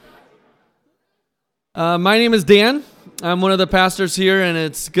My name is Dan. I'm one of the pastors here, and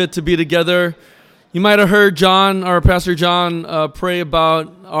it's good to be together. You might have heard John, our Pastor John, pray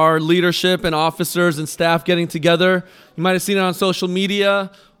about our leadership and officers and staff getting together. You might have seen it on social media,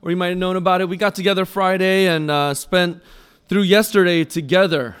 or you might have known about it. We got together Friday and spent through yesterday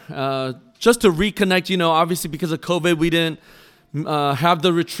together just to reconnect. You know, obviously because of COVID, we didn't have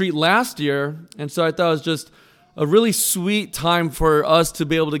the retreat last year, and so I thought it was just a really sweet time for us to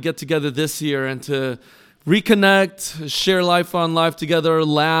be able to get together this year and to reconnect, share life on life together,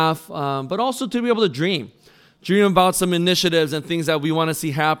 laugh, but also to be able to dream about some initiatives and things that we want to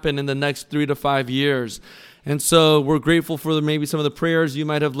see happen in the next 3 to 5 years. And so we're grateful for maybe some of the prayers you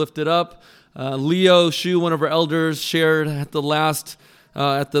might have lifted up. Leo Shu, one of our elders, shared at the last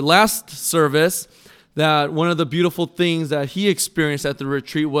service that one of the beautiful things that he experienced at the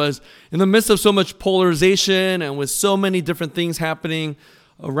retreat was in the midst of so much polarization and with so many different things happening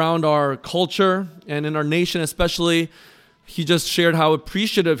around our culture and in our nation especially, he just shared how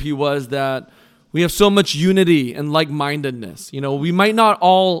appreciative he was that we have so much unity and like-mindedness. You know, we might not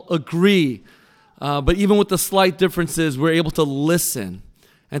all agree, but even with the slight differences, we're able to listen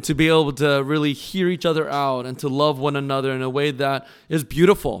and to be able to really hear each other out and to love one another in a way that is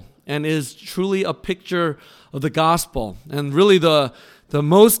beautiful and is truly a picture of the gospel. And really the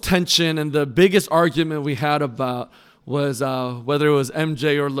most tension and the biggest argument we had about was whether it was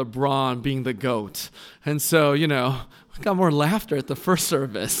MJ or LeBron being the GOAT. And so, you know, we got more laughter at the first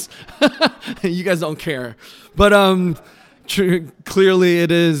service. You guys don't care. But clearly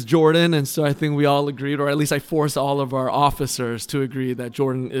it is Jordan, and so I think we all agreed, or at least I forced all of our officers to agree that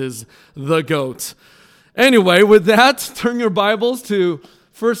Jordan is the GOAT. Anyway, with that, turn your Bibles to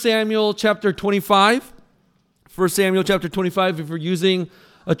 1 Samuel chapter 25. 1 Samuel chapter 25, if you're using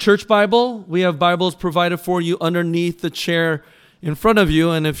a church Bible, we have Bibles provided for you underneath the chair in front of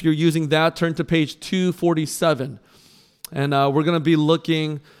you. And if you're using that, turn to page 247. And we're going to be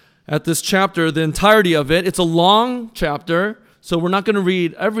looking at this chapter, the entirety of it. It's a long chapter, so we're not going to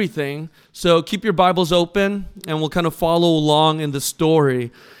read everything. So keep your Bibles open, and we'll kind of follow along in the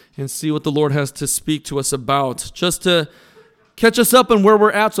story and see what the Lord has to speak to us about. Just to catch us up on where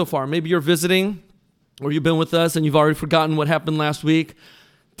we're at so far. Maybe you're visiting or you've been with us and you've already forgotten what happened last week.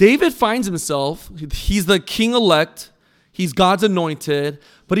 David finds himself, he's the king-elect, he's God's anointed,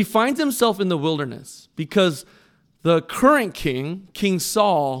 but he finds himself in the wilderness because the current king, King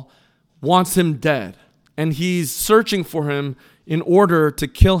Saul, wants him dead, and he's searching for him in order to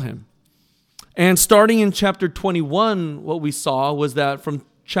kill him. And starting in chapter 21, what we saw was that from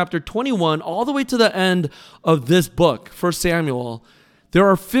chapter 21 all the way to the end of this book, 1 Samuel, there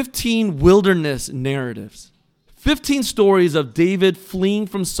are 15 wilderness narratives. 15 stories of David fleeing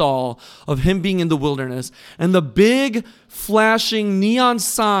from Saul, of him being in the wilderness. And the big flashing neon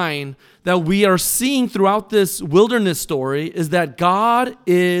sign that we are seeing throughout this wilderness story is that God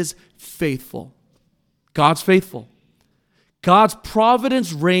is faithful. God's faithful. God's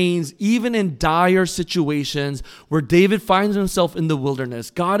providence reigns even in dire situations where David finds himself in the wilderness.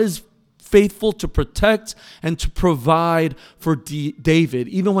 God is faithful to protect and to provide for David,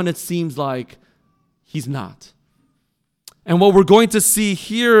 even when it seems like he's not. And what we're going to see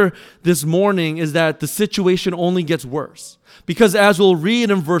here this morning is that the situation only gets worse. Because as we'll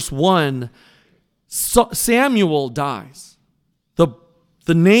read in verse 1, Samuel dies.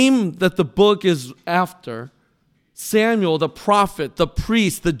 The name that the book is after, Samuel, the prophet, the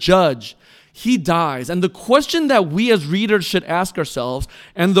priest, the judge, he dies. And the question that we as readers should ask ourselves,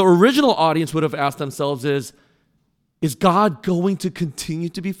 and the original audience would have asked themselves is God going to continue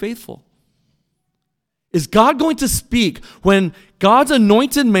to be faithful? Is God going to speak when God's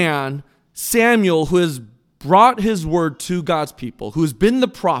anointed man, Samuel, who has brought his word to God's people, who's been the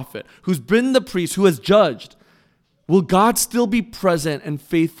prophet, who's been the priest, who has judged, will God still be present and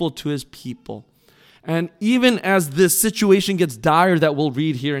faithful to his people? And even as this situation gets dire that we'll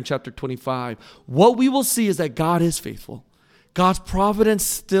read here in chapter 25, what we will see is that God is faithful. God's providence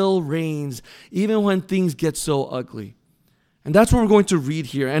still reigns even when things get so ugly. And that's what we're going to read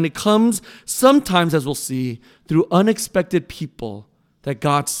here. And it comes sometimes, as we'll see, through unexpected people that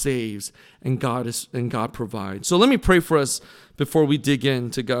God saves and God provides. So let me pray for us before we dig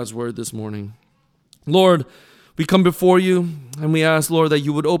into God's word this morning. Lord, we come before you and we ask, Lord, that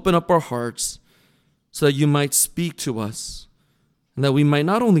you would open up our hearts so that you might speak to us and that we might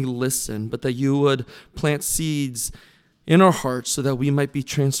not only listen, but that you would plant seeds in our hearts so that we might be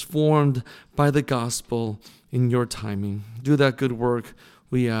transformed by the gospel in your timing. Do that good work,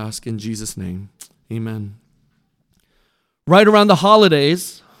 we ask in Jesus' name. Amen. Right around the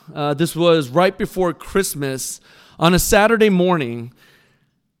holidays, this was right before Christmas, on a Saturday morning,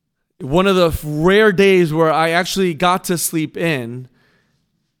 one of the rare days where I actually got to sleep in,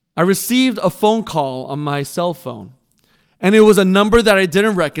 I received a phone call on my cell phone. And it was a number that I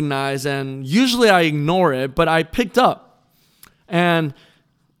didn't recognize, and usually I ignore it, but I picked up. And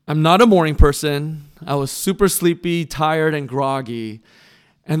I'm not a morning person. I was super sleepy, tired, and groggy.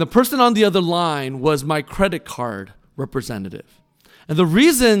 And the person on the other line was my credit card representative. And the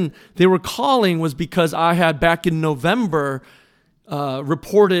reason they were calling was because I had, back in November,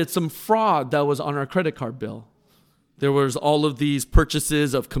 reported some fraud that was on our credit card bill. There was all of these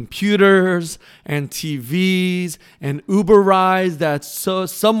purchases of computers and TVs and Uber rides that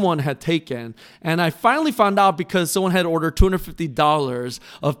someone had taken. And I finally found out because someone had ordered $250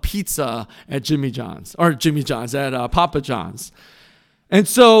 of pizza at at Papa John's. And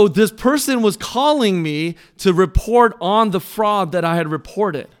so this person was calling me to report on the fraud that I had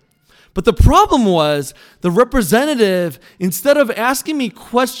reported. But the problem was the representative, instead of asking me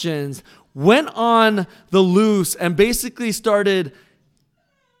questions, went on the loose and basically started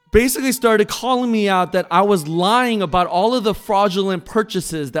calling me out that I was lying about all of the fraudulent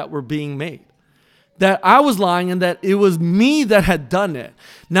purchases that were being made. That I was lying and that it was me that had done it.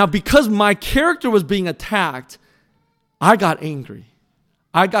 Now, because my character was being attacked, I got angry.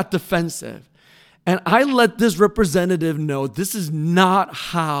 I got defensive. And I let this representative know this is not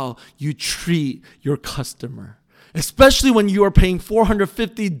how you treat your customer. Especially when you are paying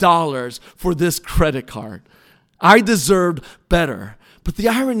 $450 for this credit card. I deserved better. But the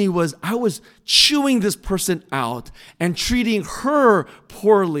irony was I was chewing this person out and treating her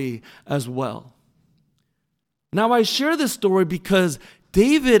poorly as well. Now I share this story because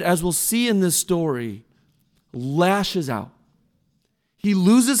David, as we'll see in this story, lashes out. He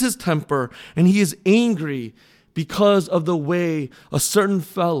loses his temper and he is angry because of the way a certain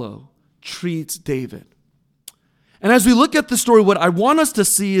fellow treats David. And as we look at the story, what I want us to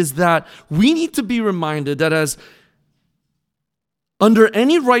see is that we need to be reminded that as under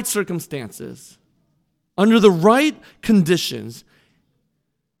any right circumstances, under the right conditions,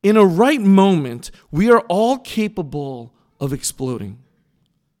 in a right moment, we are all capable of exploding.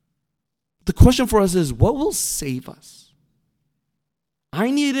 The question for us is, what will save us?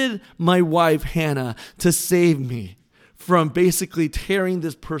 I needed my wife, Hannah, to save me from basically tearing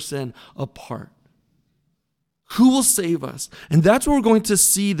this person apart. Who will save us? And that's what we're going to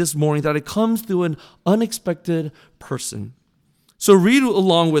see this morning, that it comes through an unexpected person. So read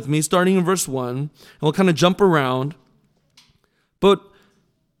along with me, starting in verse 1, and we'll kind of jump around. But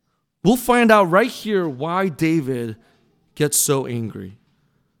we'll find out right here why David gets so angry.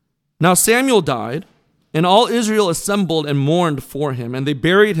 Now Samuel died, and all Israel assembled and mourned for him, and they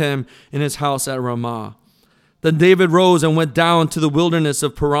buried him in his house at Ramah. Then David rose and went down to the wilderness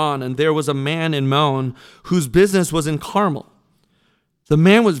of Paran, and there was a man in Maon whose business was in Carmel. The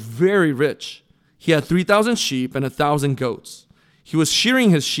man was very rich. He had 3,000 sheep and 1,000 goats. He was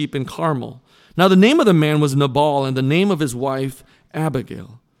shearing his sheep in Carmel. Now the name of the man was Nabal, and the name of his wife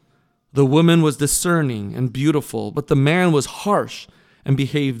Abigail. The woman was discerning and beautiful, but the man was harsh and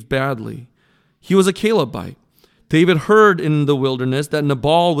behaved badly. He was a Calebite. David heard in the wilderness that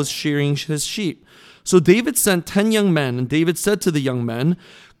Nabal was shearing his sheep. So David sent 10 young men, and David said to the young men,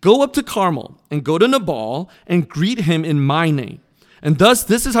 "Go up to Carmel and go to Nabal and greet him in my name. And thus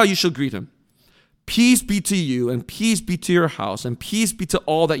this is how you shall greet him. Peace be to you, and peace be to your house, and peace be to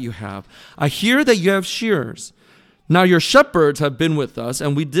all that you have. I hear that you have shearers. Now your shepherds have been with us,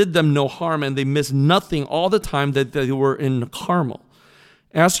 and we did them no harm, and they missed nothing all the time that they were in Carmel.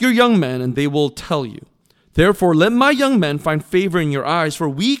 Ask your young men, and they will tell you. Therefore, let my young men find favor in your eyes, for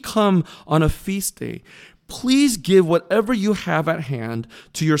we come on a feast day. Please give whatever you have at hand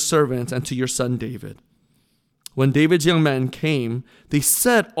to your servants and to your son David." When David's young men came, they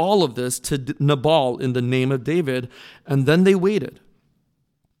said all of this to Nabal in the name of David, and then they waited.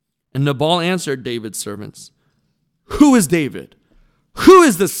 And Nabal answered David's servants, "Who is David? Who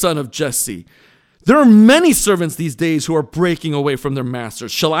is the son of Jesse? There are many servants these days who are breaking away from their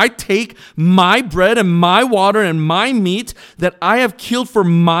masters. Shall I take my bread and my water and my meat that I have killed for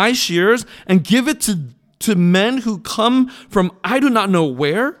my shearers and give it to men who come from I do not know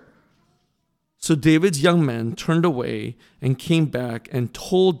where?" So David's young men turned away and came back and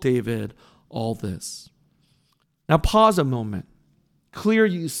told David all this. Now pause a moment.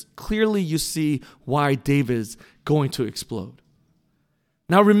 Clearly you see why David's going to explode.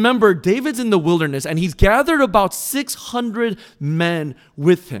 Now remember, David's in the wilderness and he's gathered about 600 men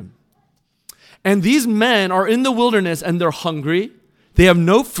with him. And these men are in the wilderness and they're hungry. They have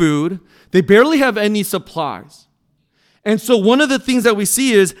no food. They barely have any supplies. And so one of the things that we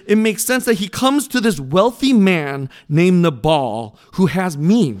see is it makes sense that he comes to this wealthy man named Nabal who has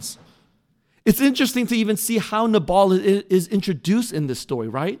means. It's interesting to even see how Nabal is introduced in this story,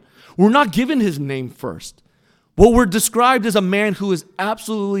 right? We're not given his name first. What we're described as a man who is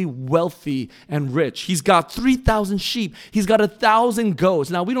absolutely wealthy and rich. He's got 3,000 sheep. He's got 1,000 goats.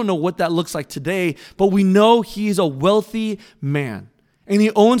 Now, we don't know what that looks like today, but we know he's a wealthy man, and he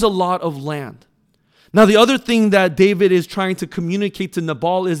owns a lot of land. Now, the other thing that David is trying to communicate to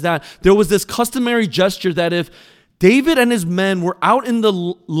Nabal is that there was this customary gesture that if David and his men were out in the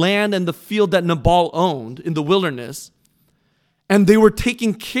land and the field that Nabal owned in the wilderness, and they were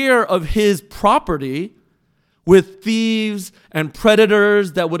taking care of his property with thieves and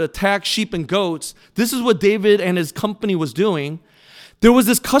predators that would attack sheep and goats. This is what David and his company was doing. There was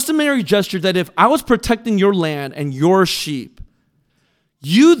this customary gesture that if I was protecting your land and your sheep,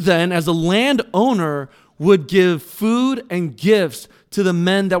 you then, as a landowner, would give food and gifts to the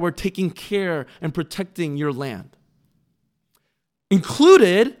men that were taking care and protecting your land.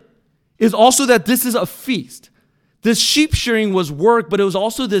 Included is also that this is a feast. This sheep shearing was work, but it was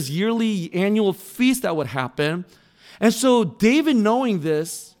also this yearly annual feast that would happen. And so David, knowing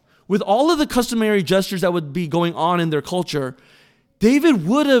this, with all of the customary gestures that would be going on in their culture, David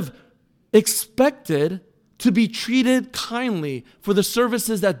would have expected to be treated kindly for the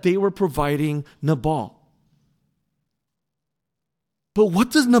services that they were providing Nabal. But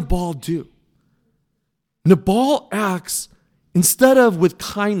what does Nabal do? Nabal acts, instead of with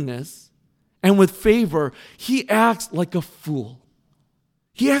kindness and with favor, he acts like a fool.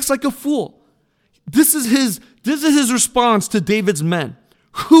 He acts like a fool. This is his response to David's men.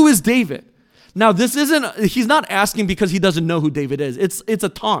 Who is David? Now, he's not asking because he doesn't know who David is. It's a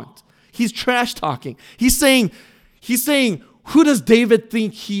taunt. He's trash talking. He's saying, who does David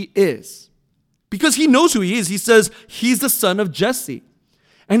think he is? Because he knows who he is. He says he's the son of Jesse.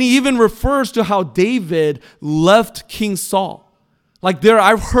 And he even refers to how David left King Saul. Like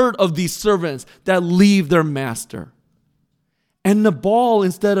I've heard of these servants that leave their master. And Nabal,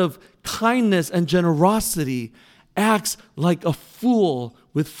 instead of kindness and generosity, acts like a fool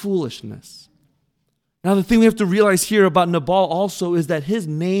with foolishness. Now, the thing we have to realize here about Nabal also is that his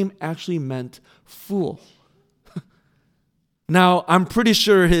name actually meant fool. Now, I'm pretty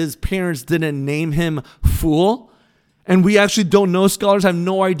sure his parents didn't name him fool. And we actually don't know. Scholars have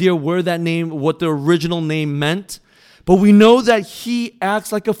no idea what the original name meant. But we know that he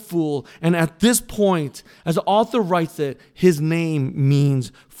acts like a fool. And at this point, as the author writes it, his name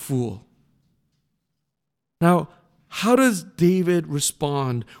means fool. Now, how does David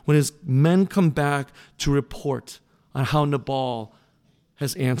respond when his men come back to report on how Nabal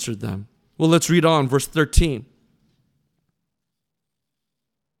has answered them? Well, let's read on, verse 13.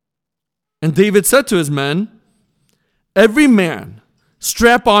 And David said to his men, every man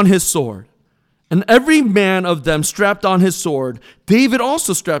strap on his sword. And every man of them strapped on his sword. David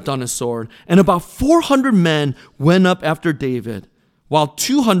also strapped on his sword. And about 400 men went up after David, while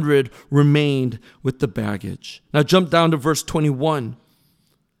 200 remained with the baggage. Now jump down to verse 21.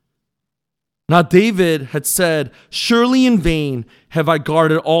 Now David had said, surely in vain have I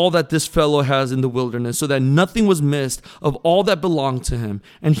guarded all that this fellow has in the wilderness, so that nothing was missed of all that belonged to him.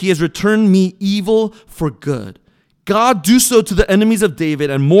 And he has returned me evil for good. God do so to the enemies of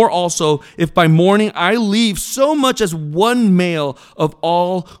David, and more also, if by morning I leave so much as one male of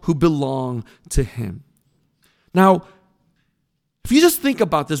all who belong to him. Now, if you just think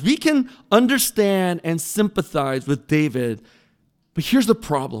about this, we can understand and sympathize with David, but here's the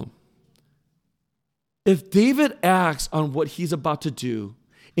problem. If David acts on what he's about to do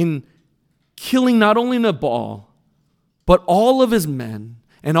in killing not only Nabal, but all of his men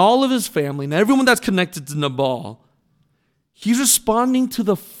and all of his family and everyone that's connected to Nabal, he's responding to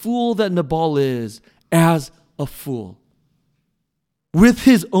the fool that Nabal is as a fool with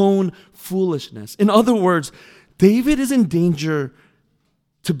his own foolishness. In other words, David is in danger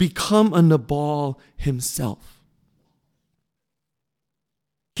to become a Nabal himself.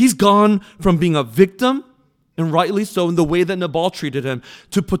 He's gone from being a victim, and rightly so in the way that Nabal treated him,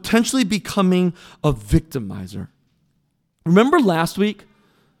 to potentially becoming a victimizer. Remember last week,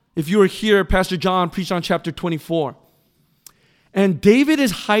 if you were here, Pastor John preached on chapter 24. And David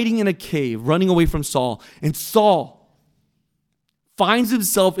is hiding in a cave, running away from Saul. And Saul finds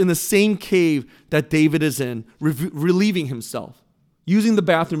himself in the same cave that David is in, relieving himself, using the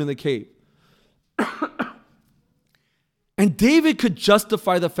bathroom in the cave. And David could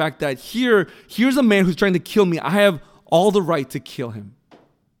justify the fact that here's a man who's trying to kill me. I have all the right to kill him.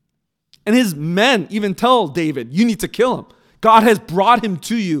 And his men even tell David, you need to kill him. God has brought him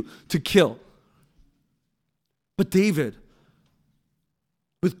to you to kill. But David,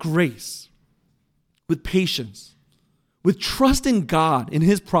 with grace, with patience, with trust in God, in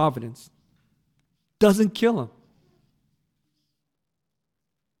his providence, doesn't kill him.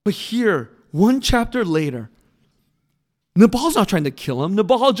 But here, one chapter later, Nabal's not trying to kill him.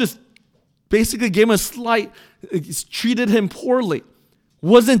 Nabal just basically gave him treated him poorly,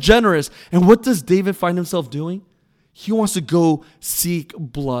 wasn't generous. And what does David find himself doing? He wants to go seek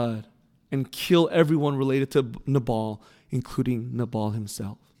blood and kill everyone related to Nabal, including Nabal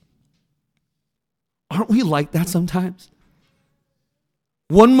himself. Aren't we like that sometimes?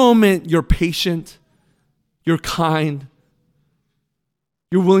 One moment you're patient, you're kind,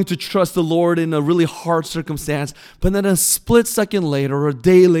 you're willing to trust the Lord in a really hard circumstance, but then a split second later, or a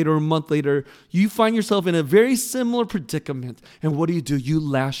day later, or a month later, you find yourself in a very similar predicament. And what do? You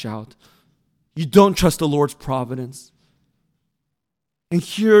lash out. You don't trust the Lord's providence. And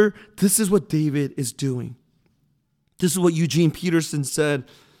here, this is what David is doing. This is what Eugene Peterson said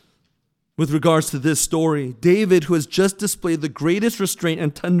with regards to this story. David, who has just displayed the greatest restraint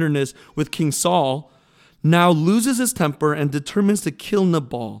and tenderness with King Saul, now loses his temper and determines to kill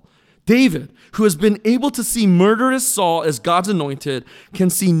Nabal. David, who has been able to see murderous Saul as God's anointed, can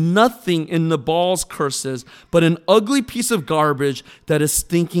see nothing in Nabal's curses but an ugly piece of garbage that is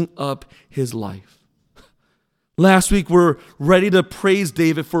stinking up his life. Last week, we're ready to praise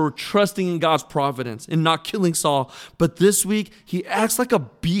David for trusting in God's providence and not killing Saul. But this week, he acts like a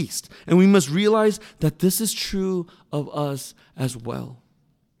beast. And we must realize that this is true of us as well.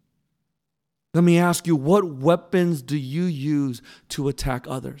 Let me ask you, what weapons do you use to attack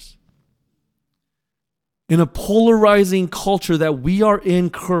others? In a polarizing culture that we are in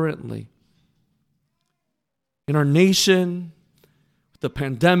currently, in our nation, the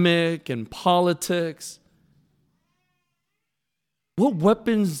pandemic and politics, what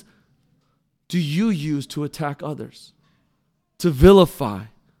weapons do you use to attack others, to vilify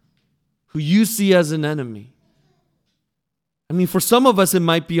who you see as an enemy? I mean, for some of us, it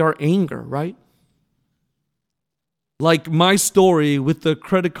might be our anger, right? Like my story with the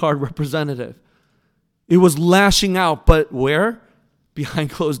credit card representative. It was lashing out, but where? Behind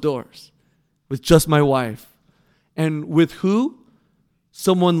closed doors, with just my wife. And with who?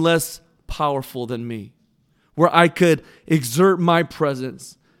 Someone less powerful than me, where I could exert my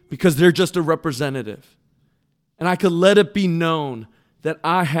presence because they're just a representative. And I could let it be known that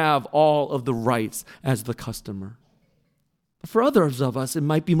I have all of the rights as the customer. But for others of us, it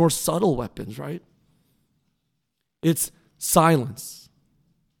might be more subtle weapons, right? It's silence.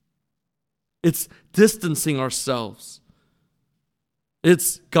 It's distancing ourselves.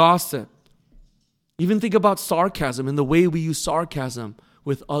 It's gossip. Even think about sarcasm and the way we use sarcasm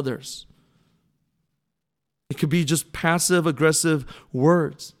with others. It could be just passive-aggressive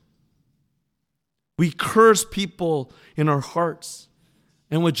words. We curse people in our hearts.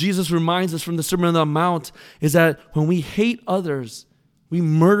 And what Jesus reminds us from the Sermon on the Mount is that when we hate others, we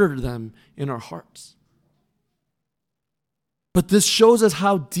murder them in our hearts. But this shows us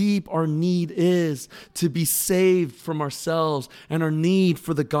how deep our need is to be saved from ourselves and our need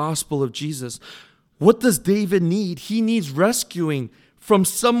for the gospel of Jesus. What does David need? He needs rescuing from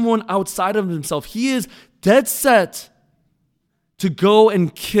someone outside of himself. He is dead set to go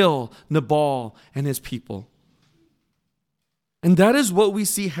and kill Nabal and his people. And that is what we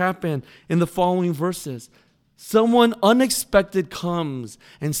see happen in the following verses. Someone unexpected comes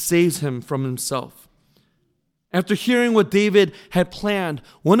and saves him from himself. After hearing what David had planned,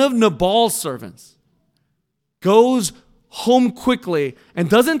 one of Nabal's servants goes home quickly and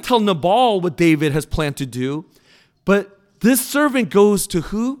doesn't tell Nabal what David has planned to do, but this servant goes to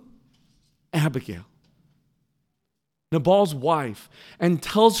who? Abigail, Nabal's wife, and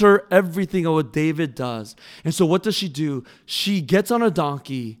tells her everything of what David does. And so what does she do? She gets on a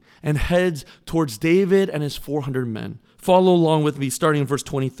donkey and heads towards David and his 400 men. Follow along with me, starting in verse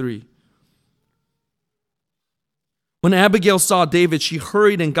 23. When Abigail saw David, she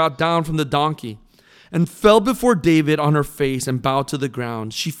hurried and got down from the donkey and fell before David on her face and bowed to the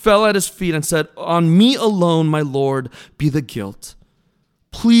ground. She fell at his feet and said, "On me alone, my Lord, be the guilt.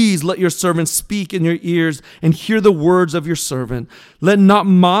 Please let your servant speak in your ears and hear the words of your servant. Let not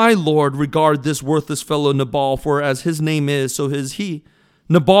my Lord regard this worthless fellow Nabal, for as his name is, so is he.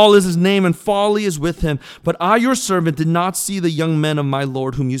 Nabal is his name, and folly is with him. But I, your servant, did not see the young men of my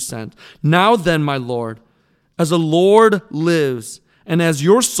Lord whom you sent. Now then, my Lord, as the Lord lives, and as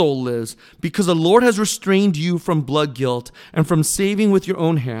your soul lives, because the Lord has restrained you from blood guilt and from saving with your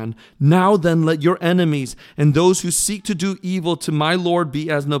own hand, now then let your enemies and those who seek to do evil to my Lord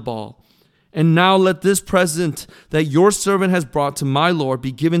be as Nabal. And now let this present that your servant has brought to my Lord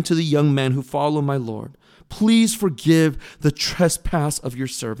be given to the young men who follow my Lord. Please forgive the trespass of your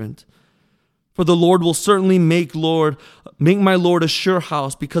servant. For the Lord will certainly make my Lord a sure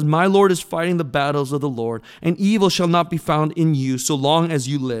house, because my Lord is fighting the battles of the Lord, and evil shall not be found in you so long as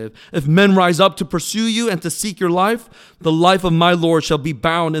you live. If men rise up to pursue you and to seek your life, the life of my Lord shall be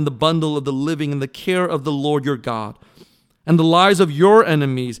bound in the bundle of the living in the care of the Lord your God. And the lives of your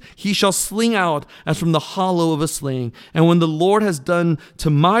enemies he shall sling out as from the hollow of a sling. And when the Lord has done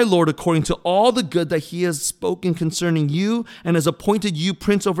to my Lord according to all the good that he has spoken concerning you and has appointed you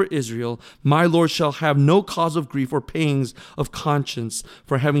prince over Israel, my Lord shall have no cause of grief or pangs of conscience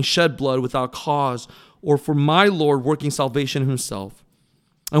for having shed blood without cause, or for my Lord working salvation himself.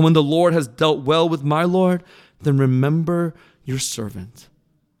 And when the Lord has dealt well with my Lord, then remember your servant.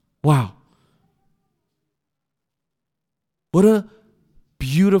 Wow. What a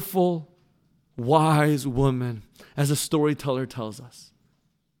beautiful, wise woman, as the storyteller tells us.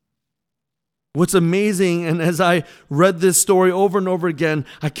 What's amazing, and as I read this story over and over again,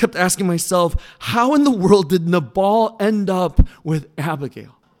 I kept asking myself, how in the world did Nabal end up with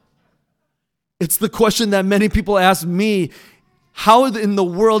Abigail? It's the question that many people ask me. How in the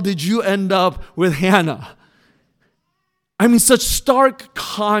world did you end up with Hannah? I mean, such stark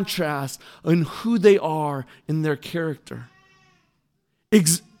contrast in who they are in their character.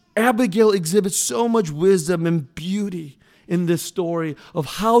 Abigail exhibits so much wisdom and beauty in this story of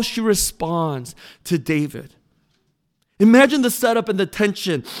how she responds to David. Imagine the setup and the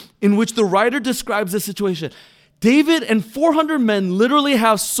tension in which the writer describes the situation. David and 400 men literally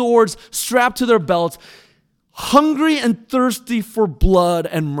have swords strapped to their belts, hungry and thirsty for blood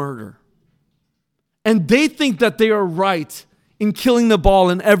and murder. And they think that they are right in killing Nabal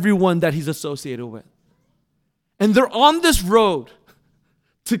and everyone that he's associated with. And they're on this road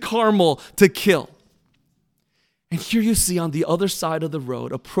to Carmel to kill. And here you see on the other side of the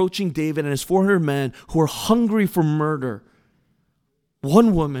road, approaching David and his 400 men who are hungry for murder,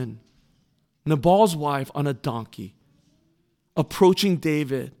 one woman, Nabal's wife, on a donkey, approaching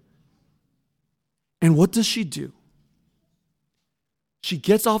David. And what does she do? She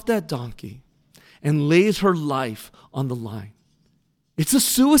gets off that donkey and lays her life on the line. It's a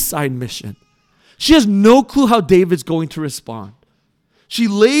suicide mission. She has no clue how David's going to respond. She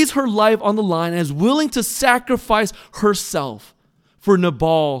lays her life on the line and is willing to sacrifice herself for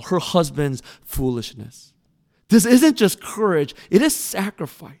Nabal, her husband's foolishness. This isn't just courage, it is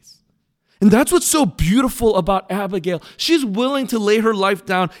sacrifice. And that's what's so beautiful about Abigail. She's willing to lay her life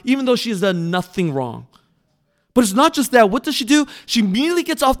down even though she has done nothing wrong. But it's not just that. What does she do? She immediately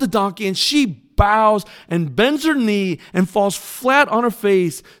gets off the donkey and she bows and bends her knee and falls flat on her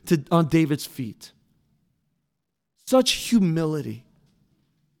face on David's feet. Such humility.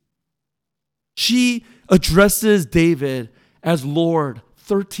 She addresses David as Lord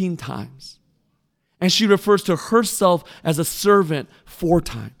 13 times. And she refers to herself as a servant 4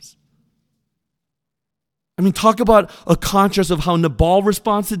 times. I mean, talk about a contrast of how Nabal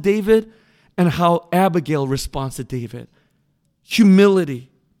responds to David and how Abigail responds to David. Humility.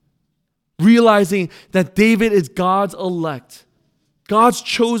 Realizing that David is God's elect, God's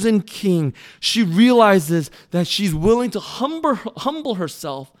chosen king. She realizes that she's willing to humble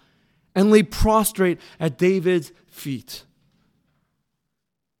herself and lay prostrate at David's feet.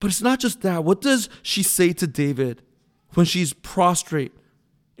 But it's not just that. What does she say to David when she's prostrate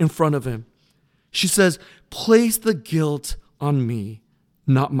in front of him? She says, "Place the guilt on me,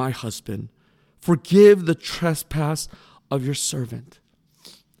 not my husband. Forgive the trespass of your servant."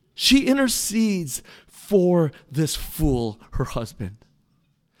 She intercedes for this fool, her husband.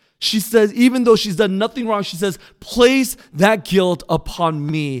 She says, even though she's done nothing wrong, she says, place that guilt upon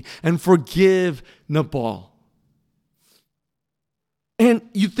me and forgive Nabal. And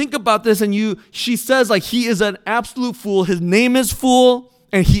you think about this and she says like he is an absolute fool. His name is Fool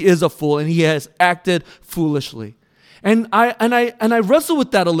and he is a fool and he has acted foolishly. And I wrestle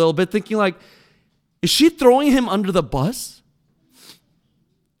with that a little bit thinking like, is she throwing him under the bus?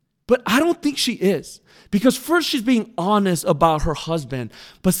 But I don't think she is. Because first, she's being honest about her husband.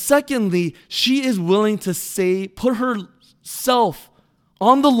 But secondly, she is willing to put herself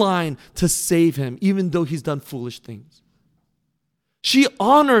on the line to save him, even though he's done foolish things. She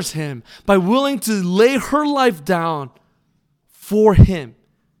honors him by willing to lay her life down for him,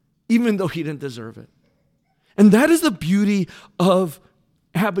 even though he didn't deserve it. And that is the beauty of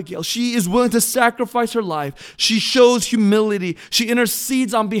Abigail. She is willing to sacrifice her life. She shows humility. She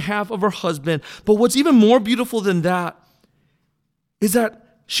intercedes on behalf of her husband. But what's even more beautiful than that is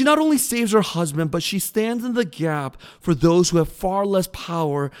that she not only saves her husband, but she stands in the gap for those who have far less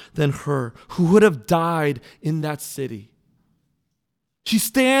power than her, who would have died in that city. She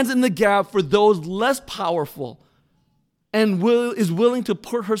stands in the gap for those less powerful. and is willing to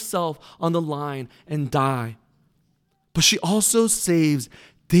put herself on the line and die. But she also saves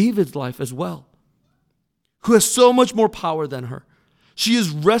David's life as well, who has so much more power than her. She is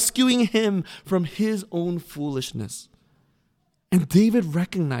rescuing him from his own foolishness. And David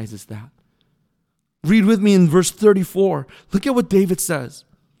recognizes that. Read with me in verse 34. Look at what David says.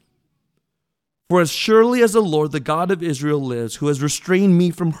 For as surely as the Lord, the God of Israel lives, who has restrained me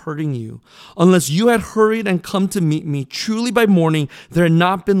from hurting you, unless you had hurried and come to meet me, truly by morning there had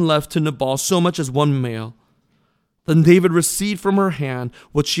not been left to Nabal so much as one male. Then David received from her hand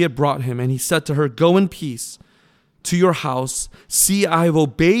what she had brought him, and he said to her, go in peace to your house. See, I have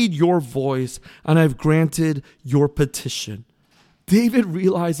obeyed your voice, and I have granted your petition. David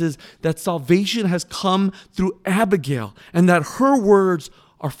realizes that salvation has come through Abigail, and that her words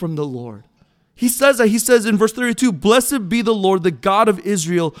are from the Lord. He says in verse 32, blessed be the Lord, the God of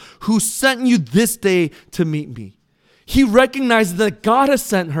Israel, who sent you this day to meet me. He recognizes that God has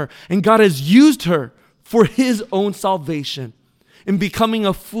sent her, and God has used her for his own salvation in becoming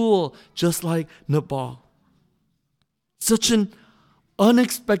a fool just like Nabal. Such an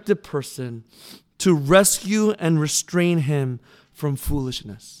unexpected person to rescue and restrain him from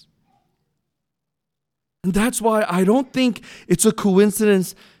foolishness. And that's why I don't think it's a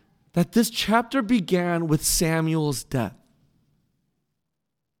coincidence that this chapter began with Samuel's death.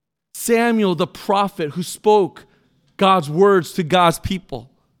 Samuel, the prophet who spoke God's words to God's people.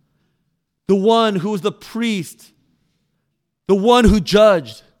 The one who was the priest. The one who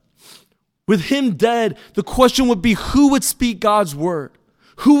judged. With him dead, the question would be, who would speak God's word?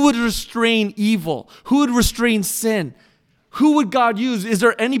 Who would restrain evil? Who would restrain sin? Who would God use? Is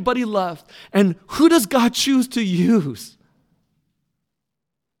there anybody left? And who does God choose to use?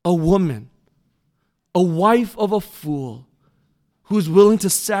 A woman, a wife of a fool, who is willing to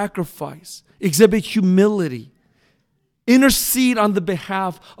sacrifice, exhibit humility, intercede on the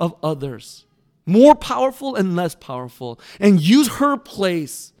behalf of others, more powerful and less powerful, and use her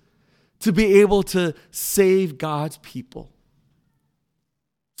place to be able to save God's people.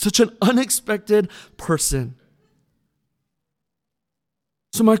 Such an unexpected person.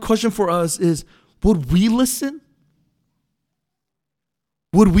 So my question for us is, would we listen?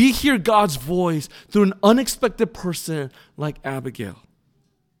 Would we hear God's voice through an unexpected person like Abigail?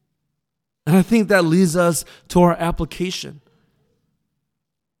 And I think that leads us to our application.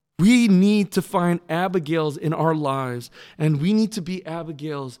 We need to find Abigails in our lives, and we need to be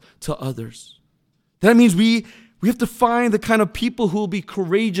Abigails to others. That means we have to find the kind of people who will be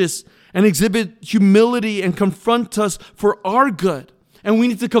courageous and exhibit humility and confront us for our good. And we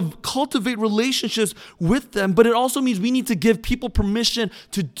need to cultivate relationships with them, but it also means we need to give people permission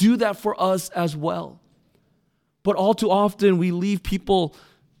to do that for us as well. But all too often, we leave people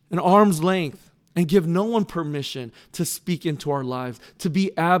an arm's length and give no one permission to speak into our lives, to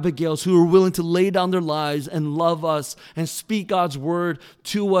be Abigails who are willing to lay down their lives and love us and speak God's word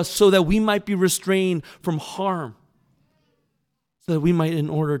to us so that we might be restrained from harm, so that we might in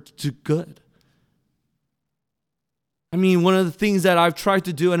order to do good. I mean, one of the things that I've tried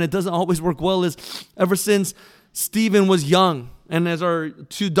to do, and it doesn't always work well, is ever since Stephen was young, and as our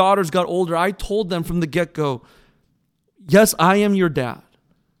two daughters got older, I told them from the get-go, yes, I am your dad,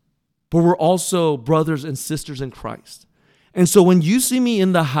 but we're also brothers and sisters in Christ. And so when you see me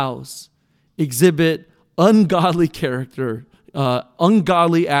in the house exhibit ungodly character,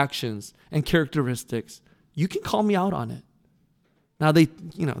 ungodly actions and characteristics, you can call me out on it. Now they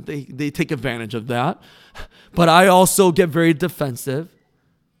take advantage of that, but I also get very defensive.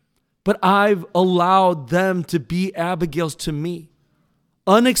 But I've allowed them to be Abigails to me.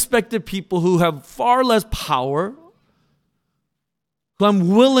 Unexpected people who have far less power, who I'm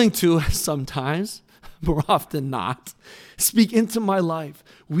willing to sometimes, but often not, speak into my life.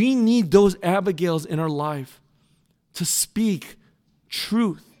 We need those Abigails in our life to speak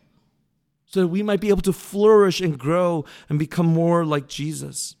truth, so that we might be able to flourish and grow and become more like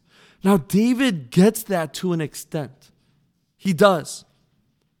Jesus. Now, David gets that to an extent. He does.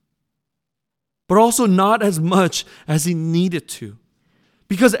 But also not as much as he needed to.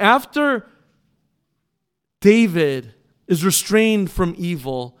 Because after David is restrained from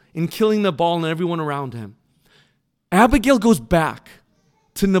evil in killing Nabal and everyone around him, Abigail goes back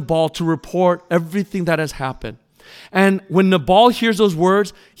to Nabal to report everything that has happened. And when Nabal hears those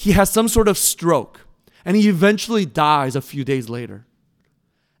words, he has some sort of stroke. And he eventually dies a few days later.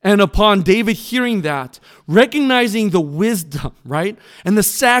 And upon David hearing that, recognizing the wisdom, right, and the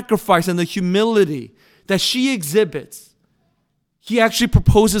sacrifice and the humility that she exhibits, he actually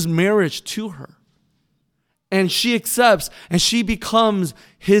proposes marriage to her. And she accepts, and she becomes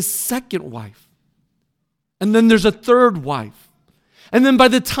his second wife. And then there's a third wife. And then by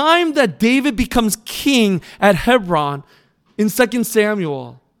the time that David becomes king at Hebron in 2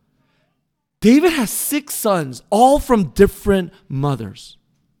 Samuel, David has 6 sons, all from different mothers.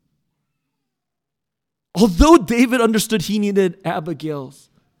 Although David understood he needed Abigails,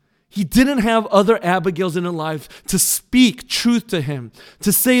 he didn't have other Abigails in his life to speak truth to him,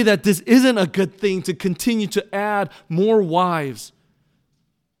 to say that this isn't a good thing, to continue to add more wives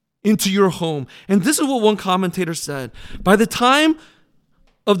into your home. And this is what one commentator said. By the time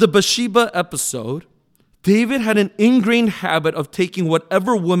of the Bathsheba episode, David had an ingrained habit of taking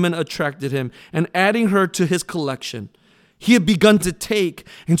whatever woman attracted him and adding her to his collection. He had begun to take,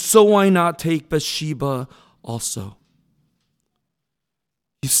 and so why not take Bathsheba also?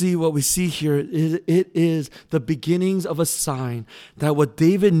 You see, what we see here, it is the beginnings of a sign that what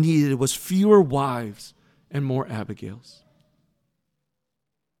David needed was fewer wives and more Abigails.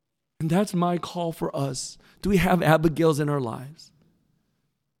 And that's my call for us. Do we have Abigails in our lives?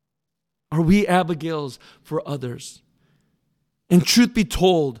 Are we Abigails for others? And truth be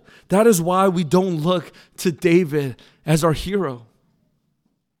told, that is why we don't look to David as our hero.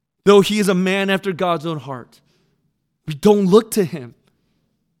 Though he is a man after God's own heart, we don't look to him.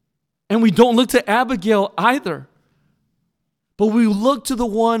 And we don't look to Abigail either. But we look to the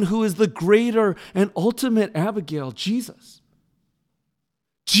one who is the greater and ultimate Abigail, Jesus.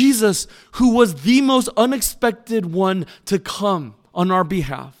 Jesus, who was the most unexpected one to come on our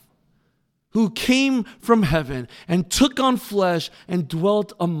behalf, who came from heaven and took on flesh and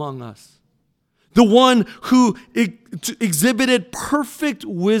dwelt among us. The one who exhibited perfect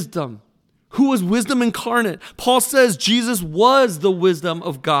wisdom, who was wisdom incarnate. Paul says Jesus was the wisdom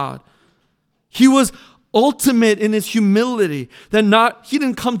of God. He was ultimate in his humility, that he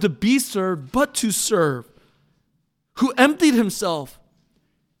didn't come to be served, but to serve. Who emptied himself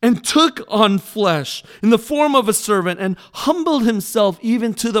and took on flesh in the form of a servant and humbled himself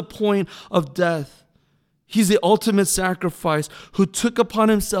even to the point of death. He's the ultimate sacrifice who took upon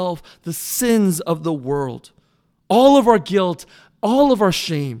himself the sins of the world, all of our guilt, all of our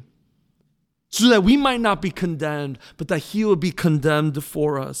shame, so that we might not be condemned, but that he will be condemned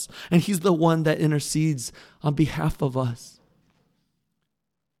for us. And he's the one that intercedes on behalf of us.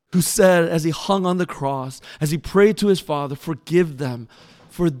 Who said, as he hung on the cross, as he prayed to his Father, forgive them,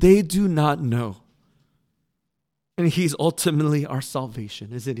 for they do not know. And he's ultimately our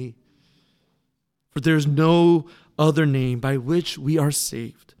salvation, isn't he? For there's no other name by which we are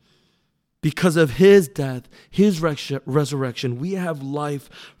saved. Because of his death, his resurrection, we have life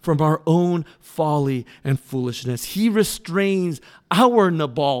from our own folly and foolishness. He restrains our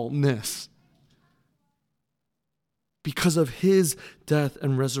Nabalness. Because of his death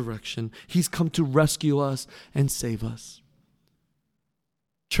and resurrection, he's come to rescue us and save us.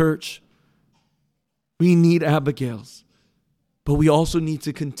 Church, we need Abigails, but we also need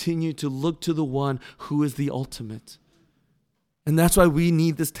to continue to look to the one who is the ultimate. And that's why we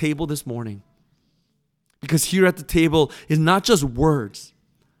need this table this morning. Because here at the table is not just words,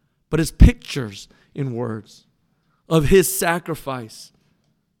 but it's pictures in words of his sacrifice,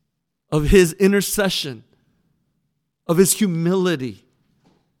 of his intercession, of his humility.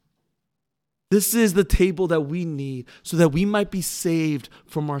 This is the table that we need so that we might be saved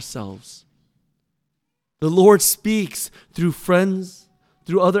from ourselves. The Lord speaks through friends,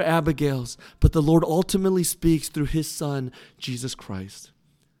 through other Abigails, but the Lord ultimately speaks through his Son, Jesus Christ.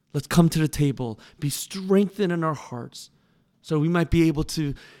 Let's come to the table, be strengthened in our hearts, so we might be able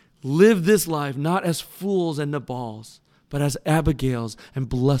to live this life not as fools and Nabals, but as Abigails and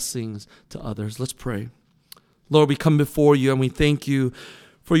blessings to others. Let's pray. Lord, we come before you and we thank you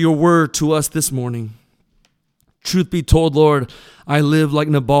for your word to us this morning. Truth be told, Lord, I live like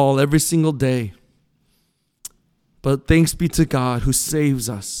Nabal every single day. But thanks be to God who saves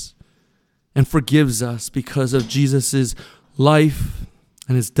us and forgives us because of Jesus' life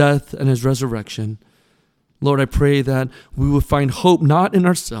and his death and his resurrection. Lord, I pray that we would find hope not in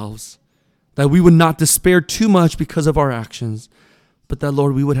ourselves, that we would not despair too much because of our actions, but that,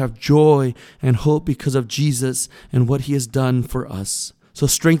 Lord, we would have joy and hope because of Jesus and what he has done for us. So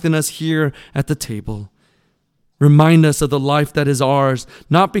strengthen us here at the table. Remind us of the life that is ours,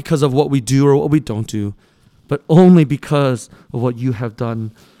 not because of what we do or what we don't do, but only because of what you have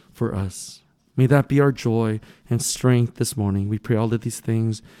done for us. May that be our joy and strength this morning. We pray all of these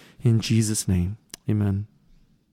things in Jesus' name. Amen.